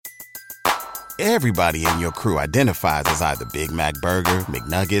Everybody in your crew identifies as either Big Mac Burger,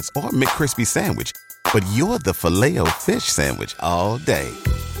 McNuggets, or McCrispy Sandwich. But you're the Filet-O-Fish Sandwich all day.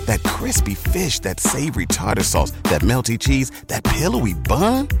 That crispy fish, that savory tartar sauce, that melty cheese, that pillowy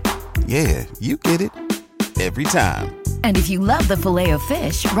bun. Yeah, you get it. Every time. And if you love the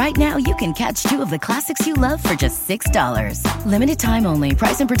Filet-O-Fish, right now you can catch two of the classics you love for just $6. Limited time only.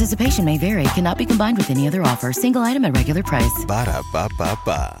 Price and participation may vary. Cannot be combined with any other offer. Single item at regular price.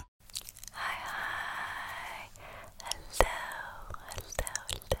 Ba-da-ba-ba-ba.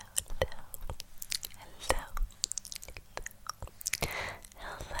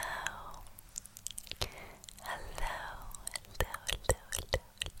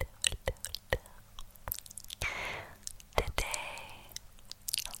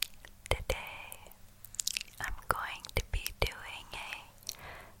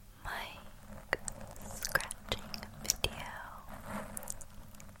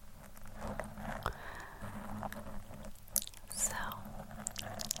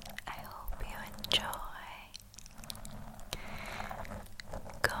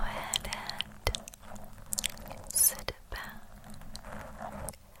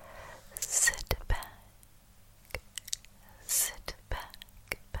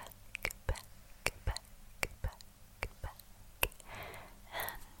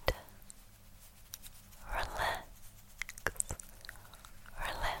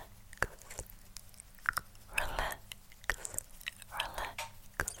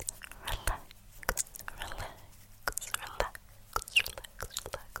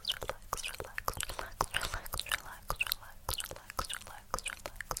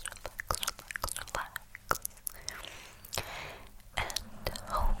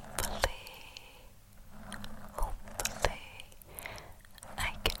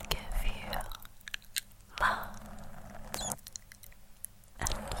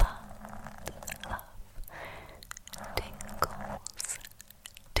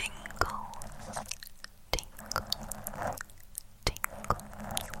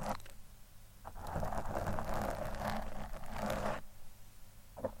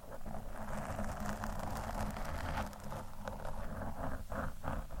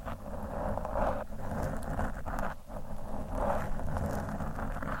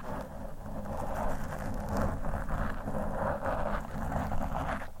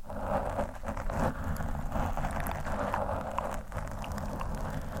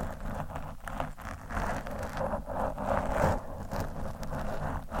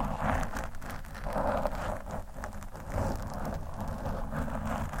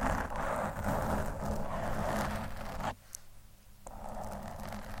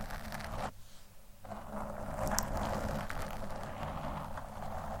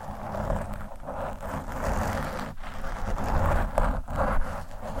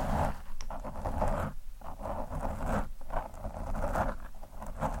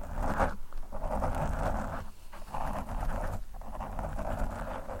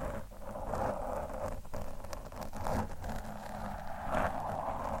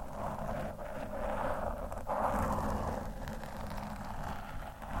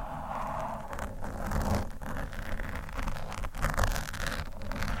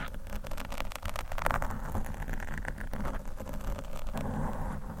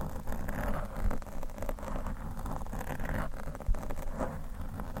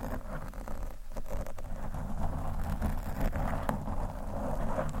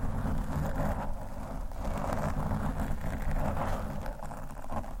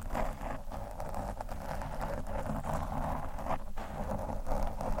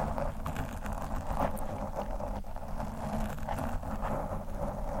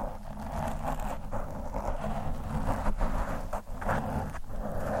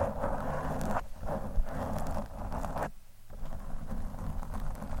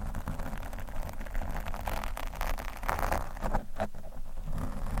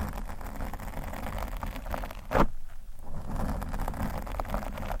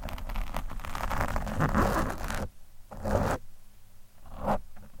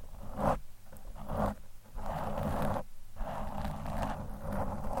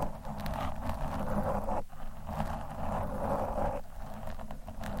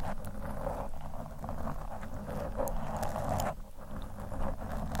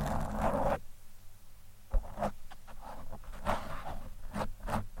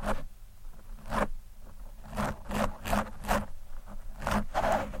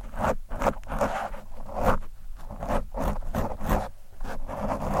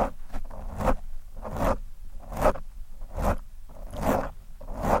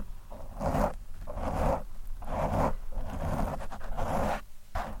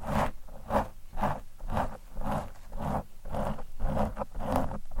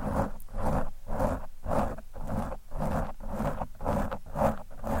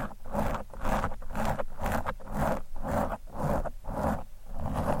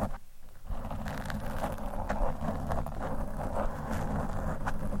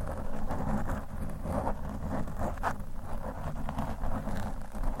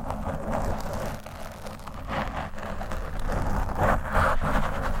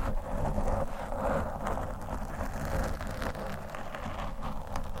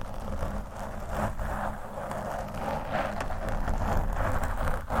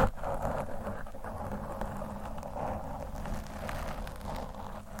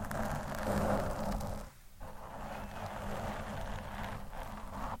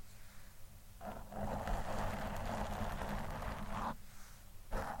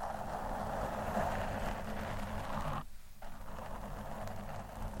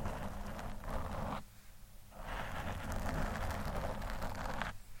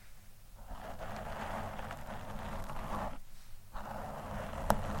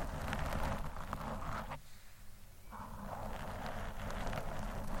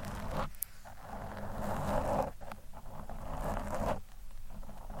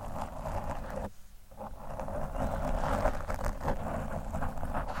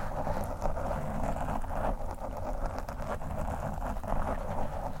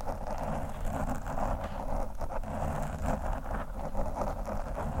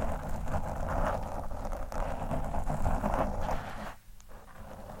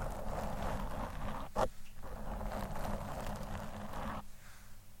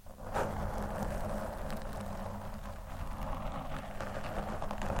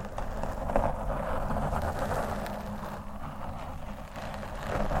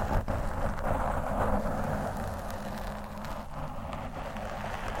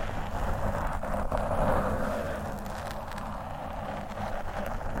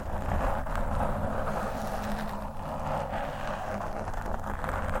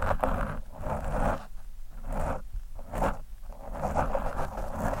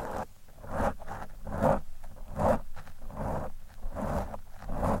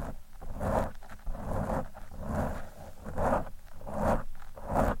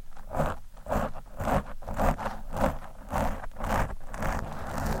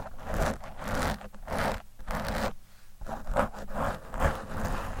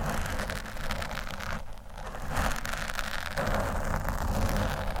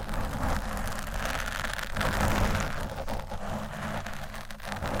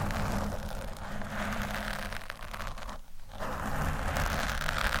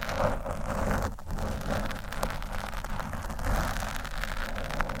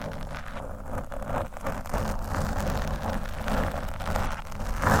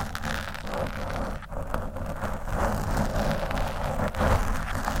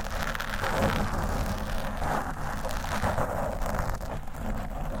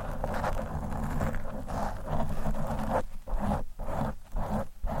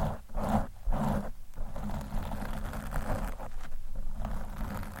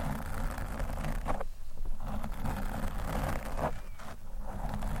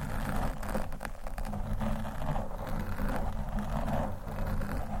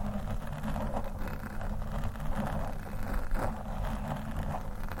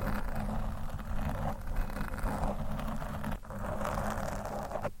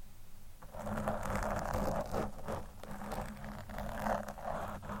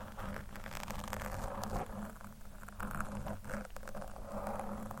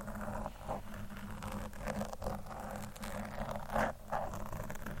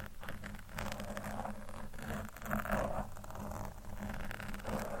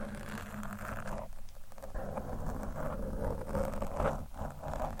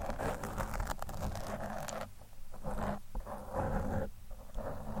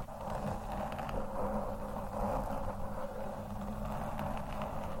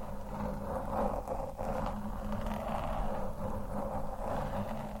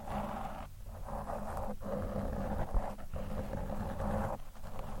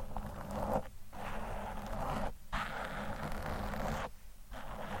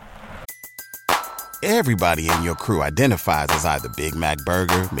 Everybody in your crew identifies as either Big Mac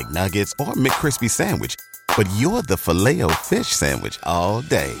Burger, McNuggets, or McCrispy Sandwich. But you're the Filet-O-Fish Sandwich all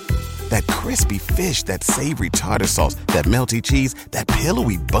day. That crispy fish, that savory tartar sauce, that melty cheese, that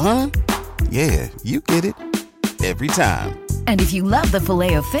pillowy bun. Yeah, you get it. Every time. And if you love the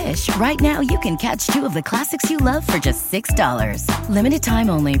Filet-O-Fish, right now you can catch two of the classics you love for just $6. Limited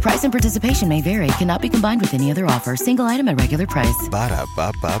time only. Price and participation may vary. Cannot be combined with any other offer. Single item at regular price.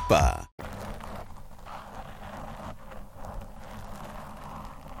 Ba-da-ba-ba-ba.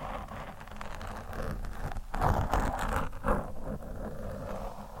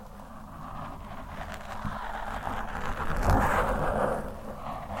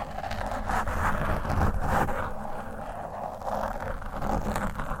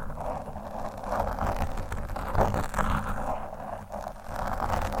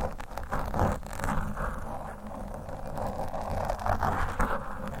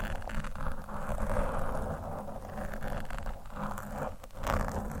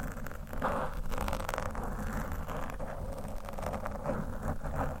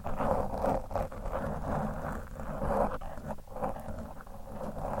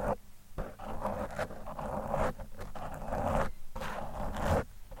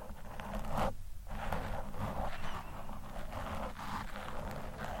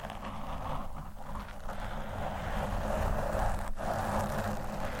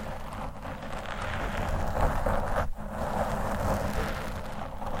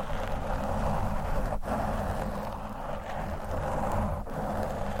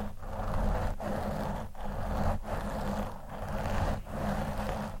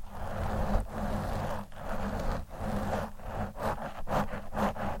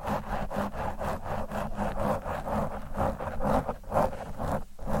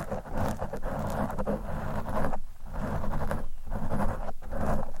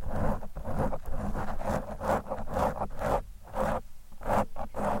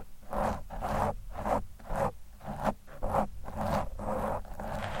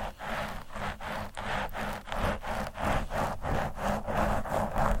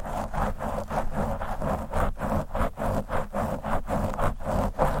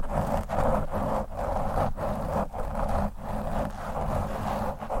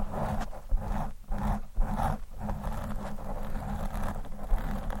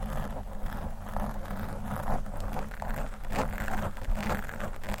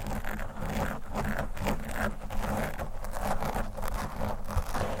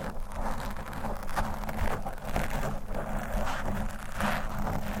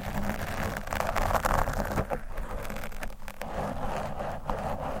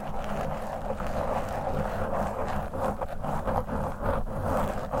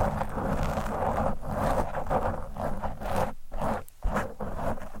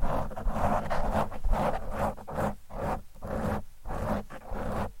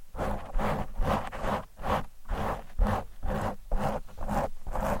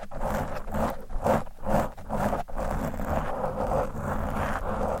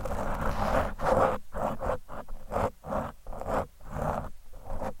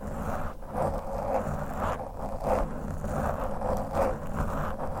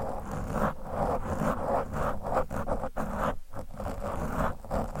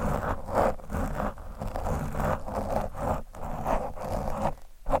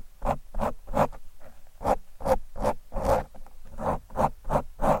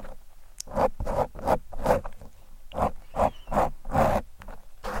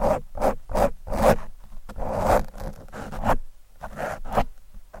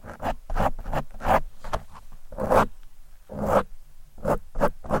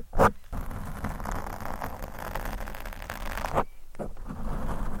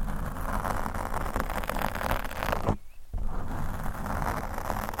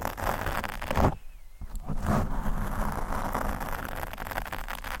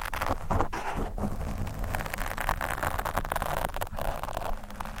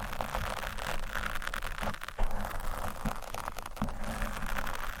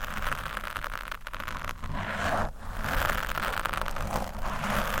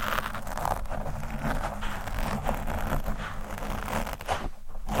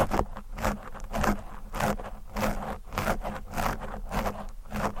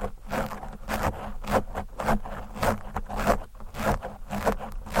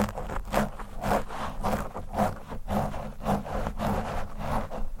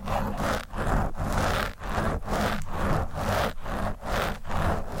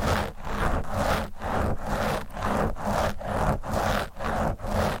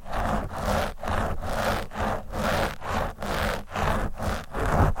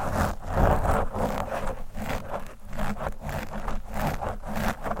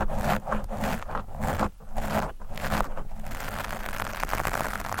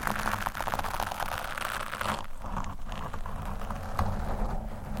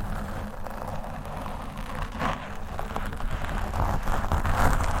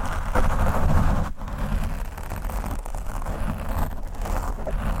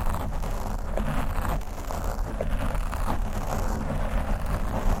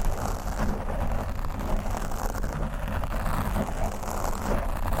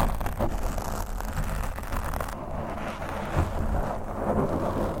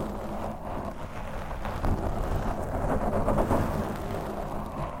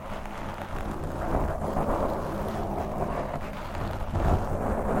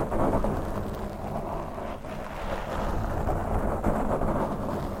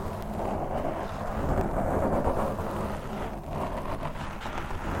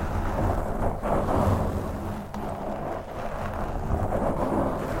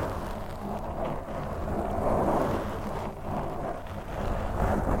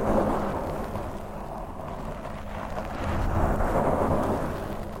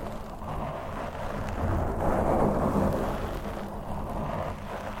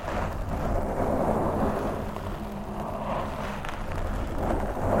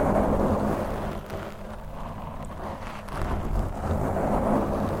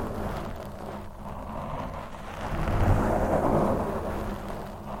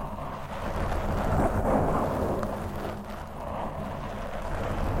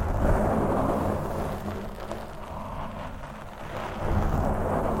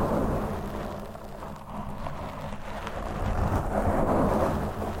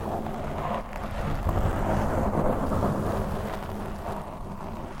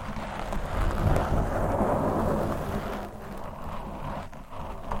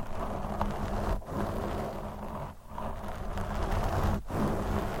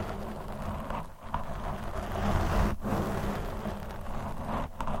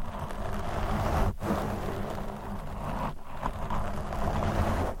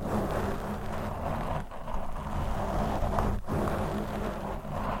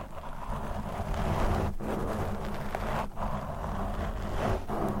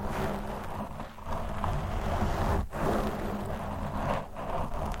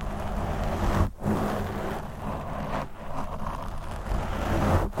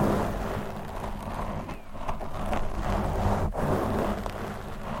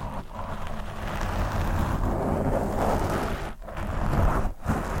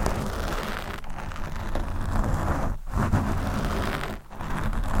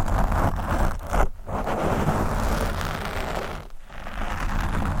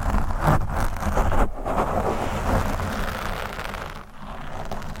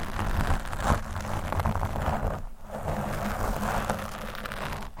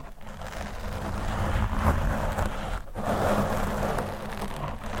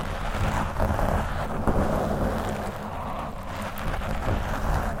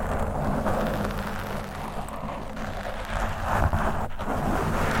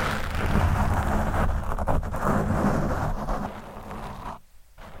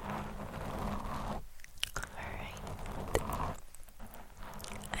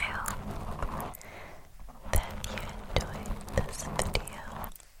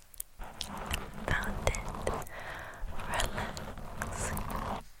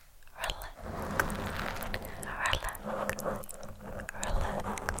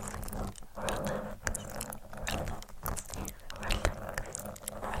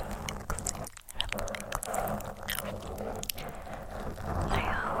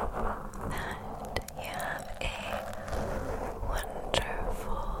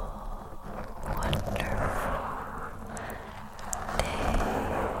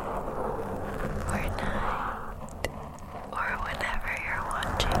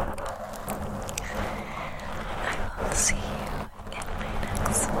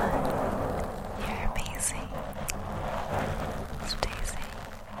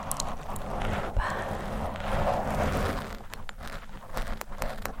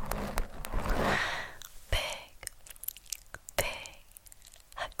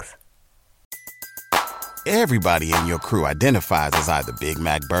 Everybody in your crew identifies as either Big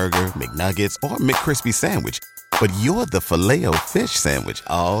Mac Burger, McNuggets, or McCrispy Sandwich. But you're the Filet-O-Fish Sandwich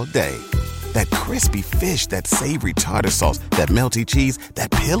all day. That crispy fish, that savory tartar sauce, that melty cheese,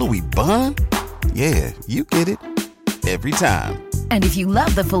 that pillowy bun. Yeah, you get it. Every time. And if you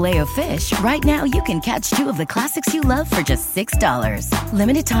love the Filet-O-Fish, right now you can catch 2 of the classics you love for just $6.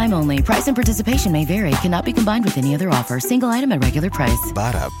 Limited time only. Price and participation may vary. Cannot be combined with any other offer. Single item at regular price.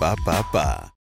 Ba-da-ba-ba-ba.